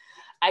like,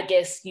 I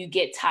guess you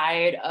get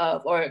tired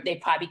of, or they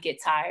probably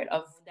get tired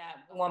of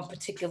that one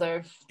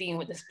particular being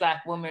with this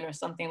Black woman or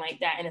something like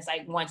that. And it's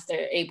like, once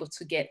they're able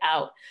to get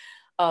out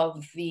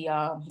of the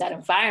that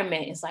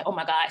environment, it's like, oh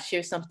my gosh,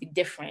 here's something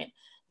different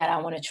that I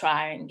want to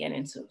try and get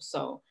into.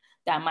 So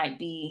that might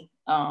be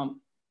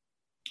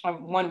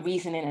one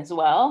reasoning as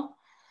well.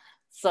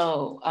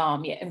 So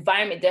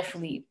environment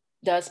definitely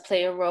does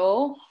play a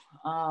role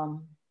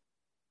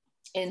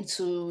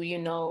into,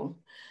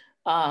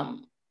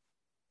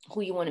 who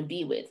you want to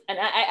be with. And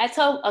I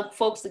tell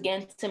folks,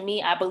 again, to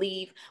me, I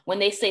believe when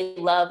they say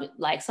love,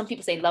 like some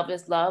people say love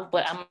is love,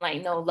 but I'm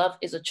like, no, love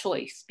is a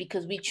choice,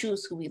 because we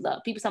choose who we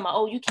love. People say,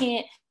 oh, you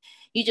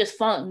just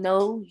fall.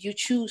 No, you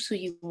choose who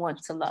you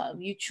want to love.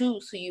 You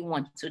choose who you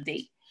want to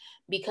date,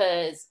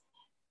 because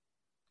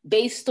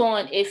based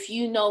on if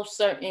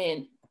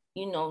certain,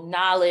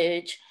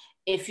 knowledge,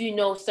 if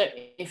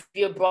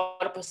you're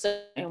brought up a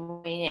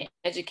certain way in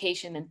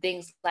education and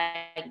things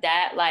like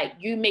that, like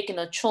you're making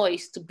a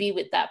choice to be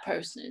with that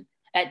person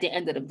at the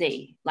end of the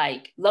day.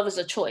 Like love is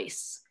a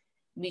choice.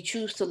 We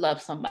choose to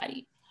love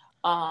somebody.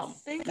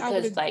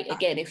 Because like,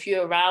 again, if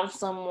you're around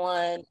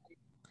someone.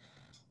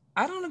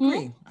 I don't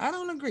agree. I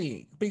don't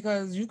agree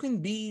because you can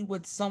be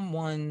with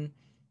someone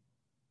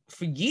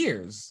for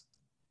years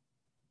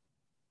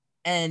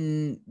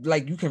and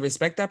like you can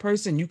respect that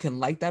person, you can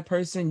like that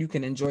person, you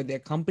can enjoy their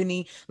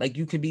company, like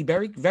you can be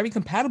very very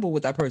compatible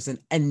with that person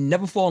and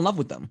never fall in love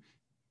with them.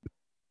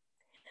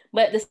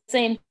 But at the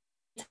same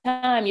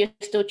time, you're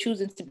still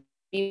choosing to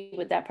be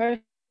with that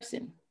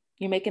person.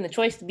 You're making a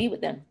choice to be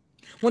with them.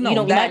 Well, no, You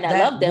might not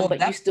that love them, well but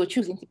you're that still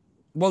choosing to.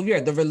 well, yeah,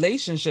 the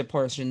relationship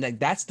portion, like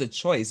that's the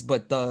choice,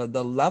 but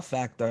the love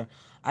factor,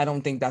 I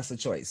don't think that's the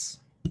choice.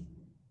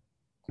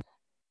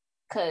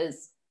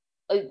 Because,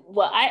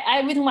 well,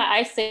 I reason why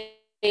I say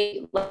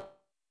like,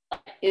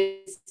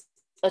 it's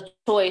a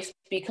choice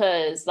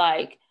because,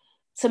 like,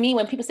 to me,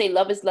 when people say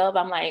love is love,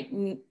 I'm like,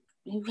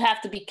 you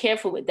have to be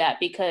careful with that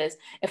because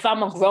if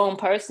I'm a grown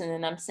person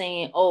and I'm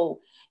saying, oh,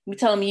 you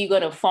telling me you're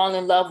gonna fall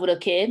in love with a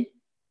kid,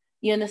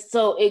 you know,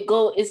 so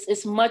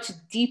it's much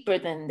deeper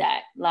than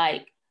that.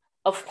 Like,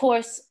 of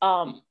course,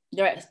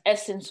 there's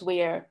essence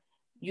where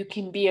you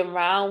can be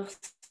around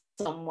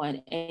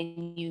someone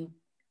and you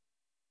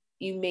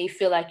may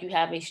feel like you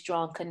have a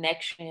strong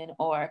connection,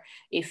 or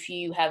if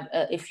you have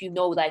if you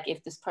know, like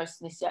if this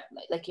person is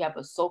like you have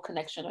a soul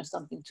connection or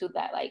something to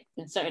that, like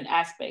in certain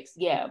aspects,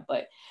 yeah.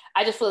 But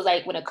I just feel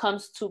like when it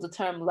comes to the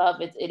term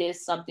love, it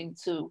is something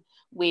to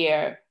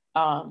where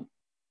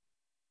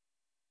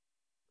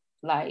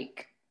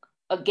like,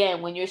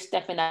 again, when you're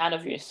stepping out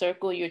of your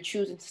circle, you're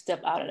choosing to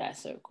step out of that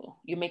circle.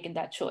 You're making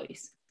that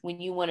choice. When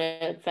you want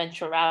to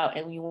venture out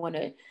and you want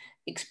to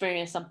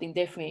experience something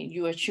different,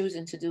 you are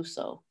choosing to do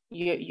so.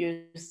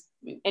 You're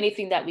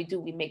anything that we do,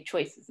 we make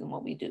choices in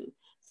what we do.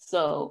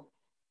 So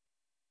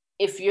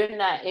if you're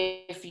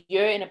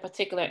in a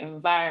particular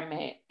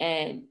environment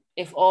and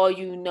if all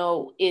you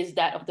know is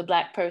that of the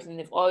Black person,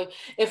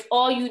 if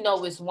all you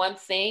know is one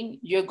thing,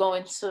 you're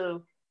going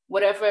to,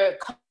 whatever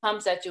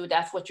comes at you,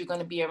 that's what you're going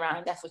to be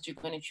around, that's what you're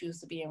going to choose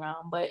to be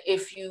around. But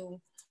if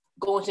you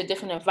go into a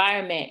different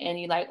environment and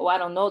you're like, oh, I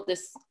don't know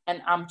this,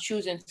 and I'm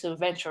choosing to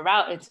venture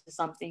out into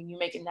something, you're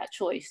making that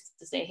choice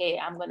to say, hey,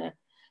 I'm going to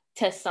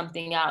test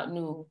something out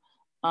new.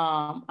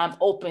 I'm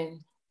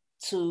open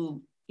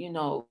to,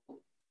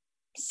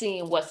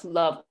 seeing what's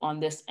love on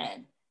this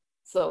end.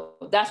 So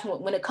that's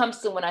when it comes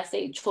to when I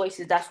say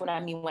choices, that's what I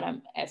mean when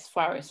I'm as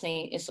far as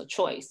saying it's a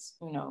choice,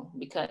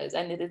 because at the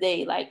end of the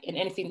day, like in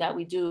anything that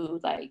we do,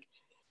 like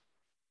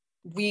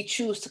we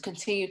choose to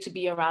continue to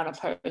be around a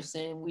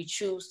person. We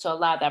choose to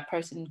allow that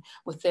person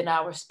within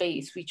our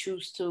space. We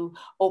choose to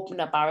open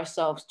up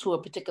ourselves to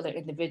a particular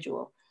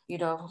individual.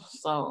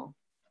 So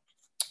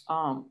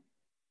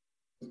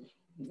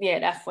yeah,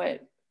 that's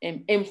what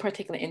in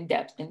particular in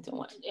depth into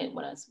what I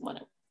want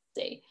to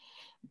say.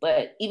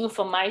 But even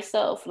for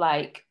myself,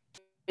 like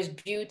there's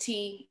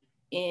beauty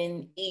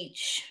in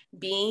each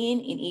being,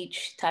 in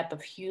each type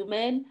of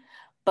human,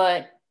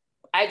 but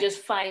I just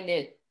find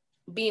it,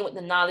 being with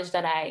the knowledge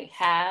that I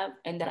have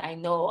and that I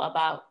know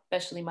about,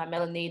 especially my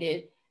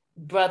melanated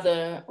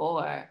brother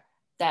or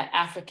that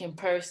African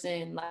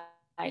person,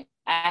 like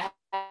I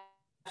have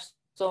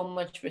so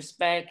much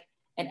respect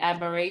and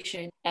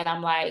admiration. And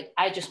I'm like,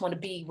 I just want to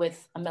be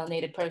with a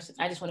melanated person.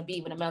 I just want to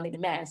be with a melanated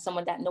man,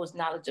 someone that knows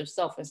knowledge of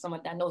self and someone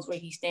that knows where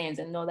he stands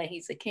and know that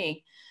he's a king.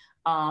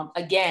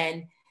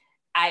 Again,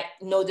 I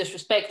no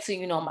disrespect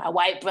to, my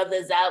white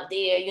brothers out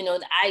there,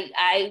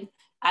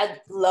 I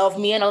love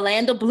me an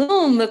Orlando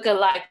Bloom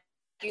lookalike.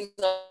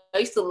 I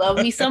used to love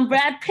me some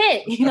Brad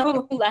Pitt,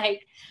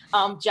 like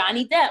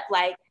Johnny Depp.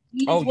 Like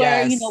these Oh were,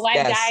 yes, white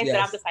yes, guys that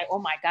I'm yes. just like, oh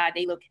my God,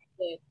 they look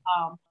good.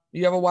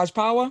 You ever watch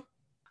Power?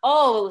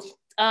 Oh,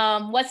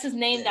 what's his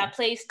name that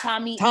plays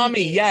Tommy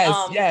Tommy, Egan?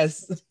 yes,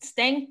 yes.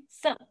 Stang,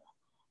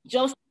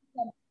 Joseph.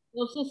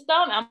 Joseph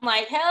Stone. I'm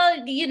like,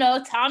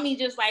 hell, Tommy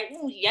just like,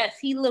 ooh, yes,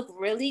 he looked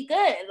really good.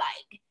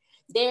 Like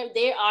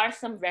there are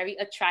some very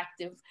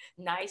attractive,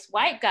 nice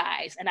white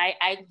guys. And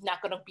I'm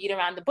not gonna beat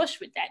around the bush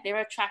with that.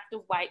 They're attractive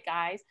white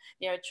guys,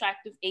 they're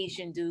attractive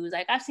Asian dudes.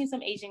 Like I've seen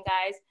some Asian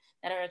guys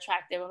that are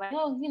attractive. I'm like,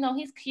 oh,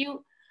 he's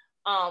cute.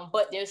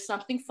 But there's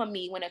something for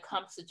me when it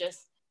comes to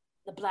just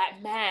the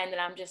Black man that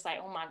I'm just like,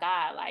 oh my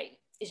God, like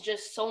it's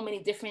just so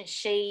many different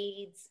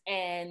shades,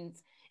 and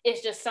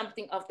it's just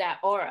something of that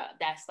aura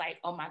that's like,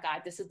 oh my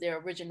God, this is the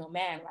original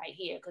man right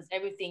here. Because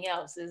everything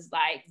else is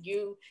like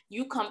you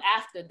come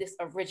after this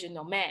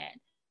original man.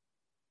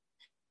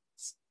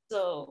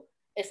 So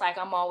it's like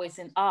I'm always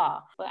in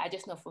awe. But I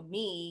just know for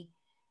me,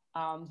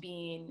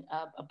 being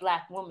a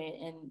Black woman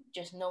and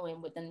just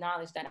knowing with the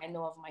knowledge that I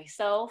know of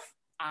myself,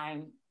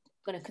 I'm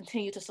going to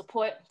continue to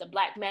support the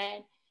Black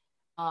man.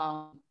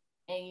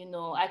 And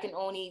I can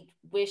only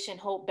wish and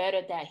hope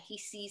better that he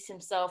sees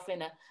himself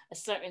in a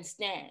certain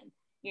stand.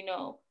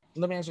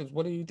 Let me ask you this.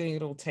 What do you think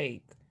it'll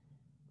take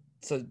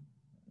to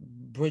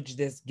bridge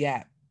this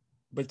gap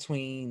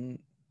between,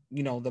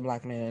 the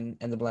Black man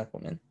and the Black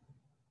woman,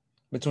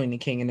 between the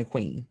king and the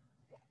queen?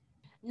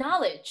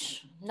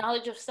 Knowledge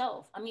of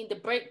self. I mean, the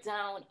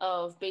breakdown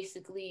of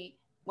basically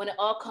when it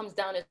all comes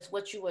down, it's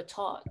what you were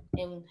taught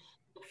and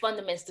the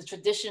fundamentals, the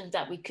traditions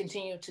that we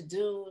continue to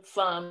do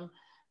from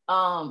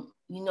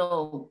you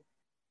know,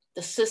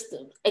 the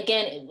system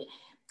again,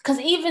 because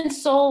even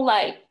so,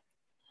 like,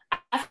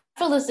 I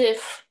feel as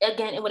if,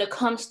 again, when it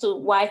comes to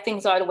why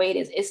things are the way it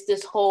is, it's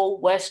this whole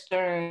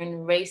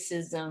Western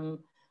racism,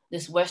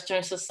 this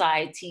Western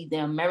society, the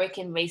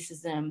American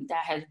racism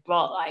that has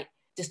brought like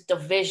this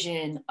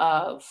division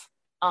of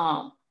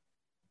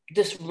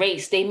this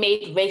race. They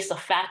made race a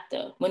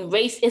factor. When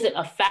race isn't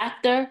a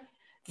factor,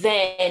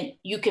 then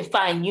you can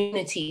find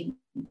unity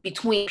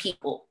between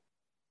people.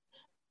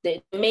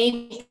 The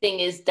main thing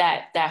is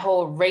that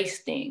whole race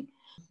thing.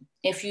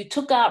 If you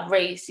took out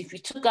race, if you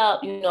took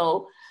out,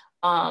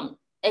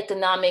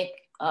 economic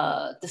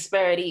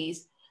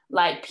disparities,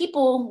 like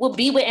people will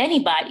be with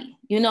anybody,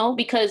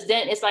 because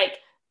then it's like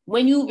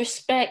when you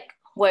respect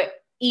what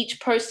each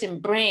person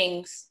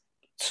brings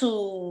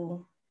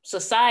to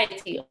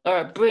society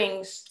or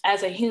brings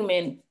as a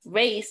human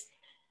race,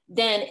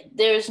 then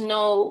there's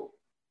no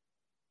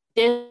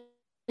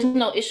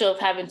issue of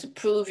having to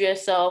prove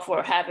yourself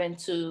or having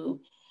to,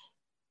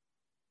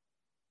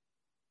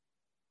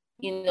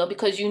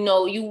 because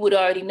you would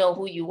already know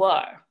who you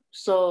are.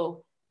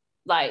 So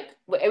like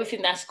with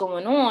everything that's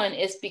going on,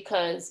 it's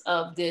because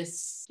of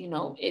this,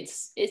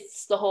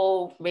 it's the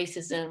whole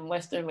racism,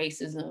 Western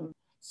racism.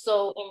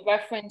 So in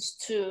reference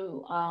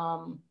to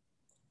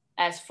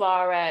as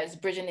far as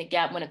bridging the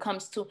gap, when it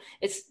comes to,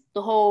 it's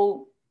the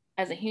whole,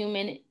 as a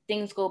human,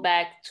 things go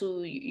back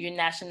to your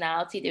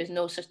nationality. There's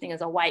no such thing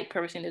as a white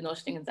person. There's no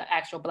such thing as an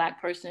actual Black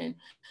person.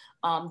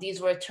 These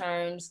were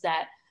terms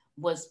that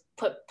was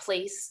put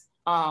place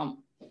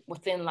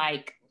within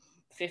like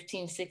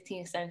 15th,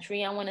 16th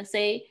century, I want to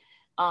say.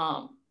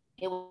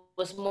 It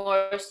was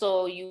more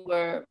so you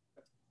were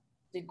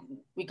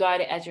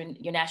regarded as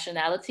your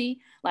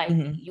nationality, like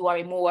you are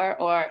a Moor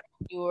or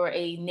you're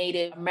a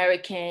Native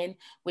American,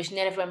 which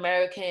Native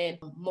American,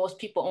 most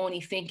people only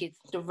think it's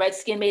the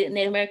red-skinned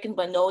Native Americans,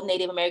 but no,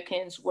 Native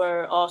Americans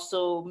were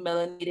also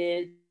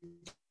melanated,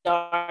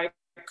 dark,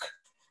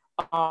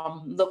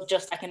 look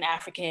just like an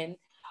African,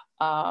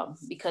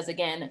 because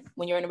again,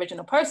 when you're an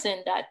original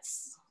person,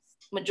 that's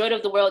majority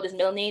of the world is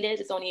melanated.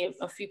 It's only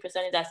a few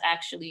percentage that's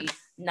actually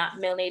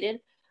not melanated.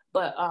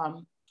 But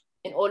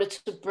in order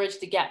to bridge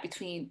the gap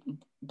between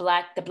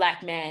the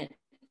Black man,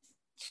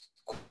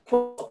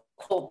 quote,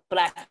 quote,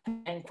 Black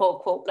man,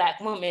 quote, quote, Black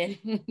woman,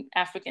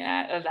 African,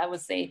 as I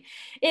would say,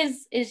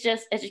 is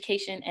just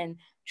education and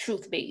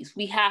truth-based.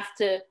 We have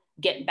to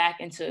get back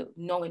into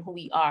knowing who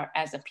we are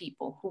as a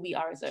people, who we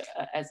are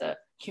as a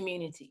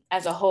community,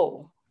 as a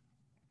whole.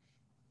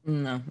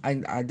 No,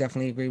 I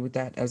definitely agree with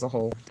that as a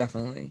whole,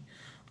 definitely.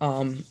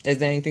 Is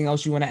there anything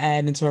else you want to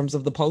add in terms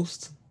of the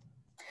post?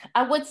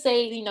 I would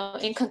say,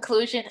 in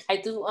conclusion, I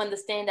do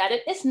understand that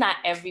it's not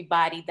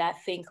everybody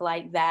that think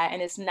like that.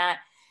 And it's not,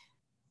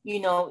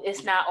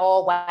 it's not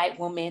all white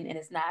women, and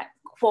it's not,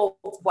 quote,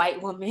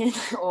 white women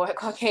or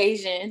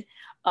Caucasian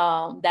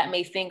that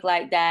may think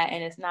like that.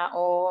 And it's not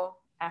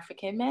all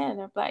African men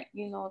or Black,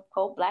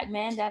 quote, Black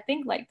men that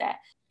think like that.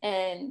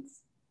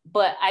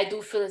 But I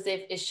do feel as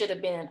if it should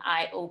have been an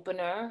eye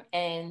opener.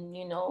 And,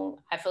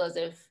 I feel as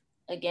if,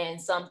 again,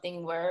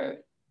 something where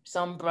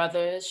some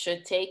brothers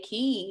should take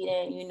heed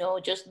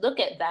and, just look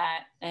at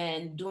that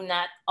and do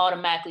not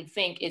automatically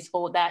think it's,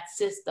 that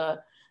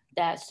sister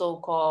that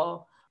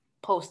so-called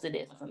posted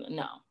it.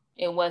 No,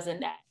 it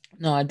wasn't that.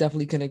 No, I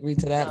definitely can agree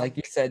to that. No. Like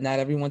you said, not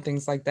everyone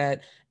thinks like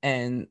that.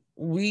 And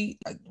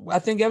I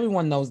think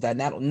everyone knows that.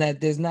 Not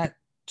there's not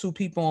two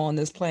people on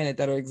this planet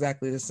that are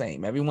exactly the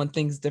same. Everyone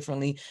thinks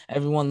differently.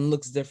 Everyone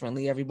looks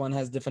differently. Everyone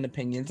has different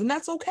opinions, and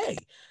that's okay.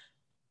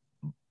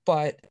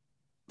 But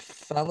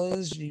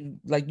fellas,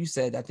 like you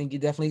said, I think you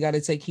definitely got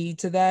to take heed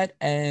to that,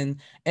 and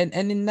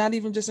not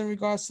even just in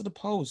regards to the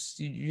post.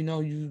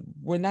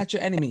 We're not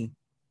your enemy.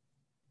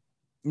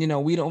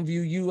 We don't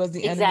view you as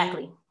the enemy.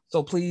 Exactly.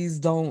 So please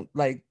don't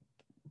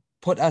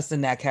put us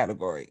in that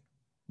category,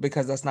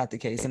 because that's not the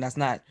case, and that's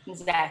not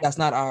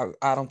our,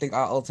 I don't think,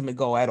 our ultimate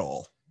goal at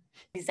all.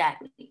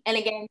 Exactly. And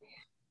again,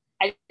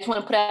 I just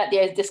want to put out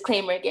there a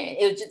disclaimer again.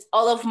 It was just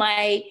all of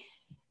my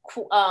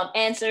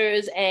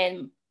answers,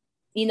 and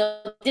this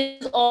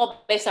is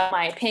all based on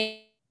my opinion.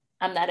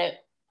 I'm not an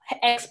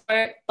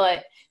expert,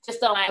 but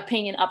just on my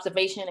opinion,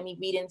 observation, and me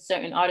reading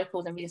certain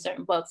articles and reading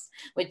certain books,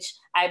 which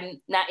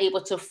I'm not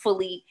able to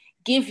fully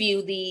give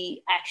you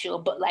the actual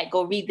book,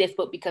 go read this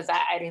book, because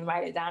I didn't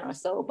write it down or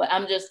so. But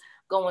I'm just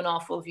going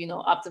off of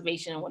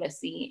observation and what I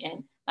see.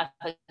 And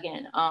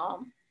again,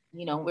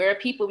 we're a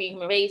people, we're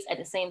human race. At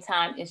the same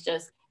time, it's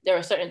just there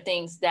are certain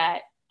things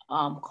that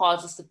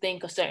cause us to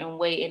think a certain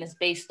way, and it's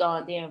based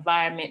on the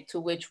environment to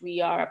which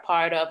we are a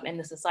part of, and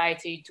the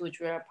society to which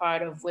we're a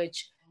part of,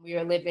 which we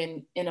are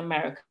living in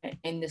America,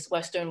 in this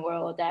Western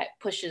world that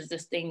pushes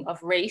this thing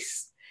of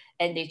race,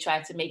 and they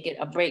try to make it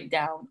a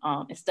breakdown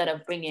instead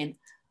of bringing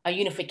a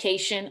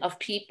unification of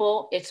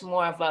people. It's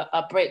more of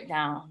a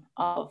breakdown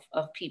of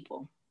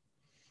people.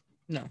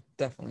 No,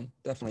 definitely,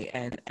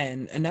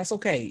 and that's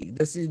okay.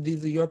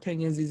 These are your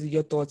opinions, these are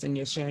your thoughts, and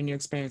you're sharing your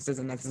experiences,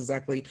 and that's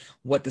exactly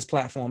what this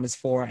platform is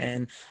for.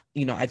 And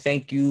I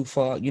thank you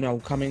for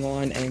coming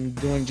on and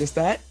doing just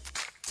that,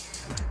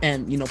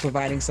 and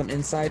providing some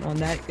insight on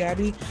that,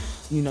 Gabby.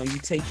 You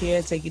take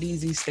care, take it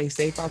easy, stay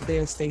safe out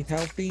there, stay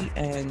healthy,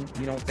 and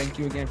thank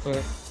you again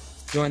for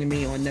joining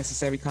me on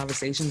Necessary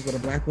Conversations with a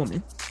Black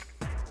Woman.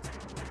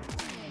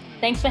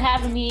 Thanks for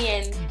having me,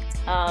 and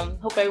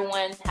hope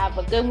everyone have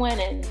a good one,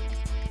 and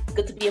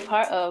good to be a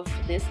part of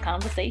this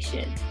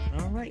conversation.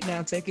 All right,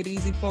 now take it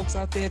easy, folks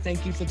out there.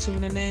 Thank you for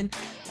tuning in.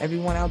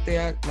 Everyone out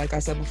there, like I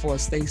said before,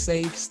 stay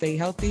safe, stay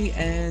healthy,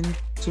 and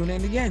tune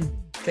in again.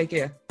 Take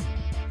care.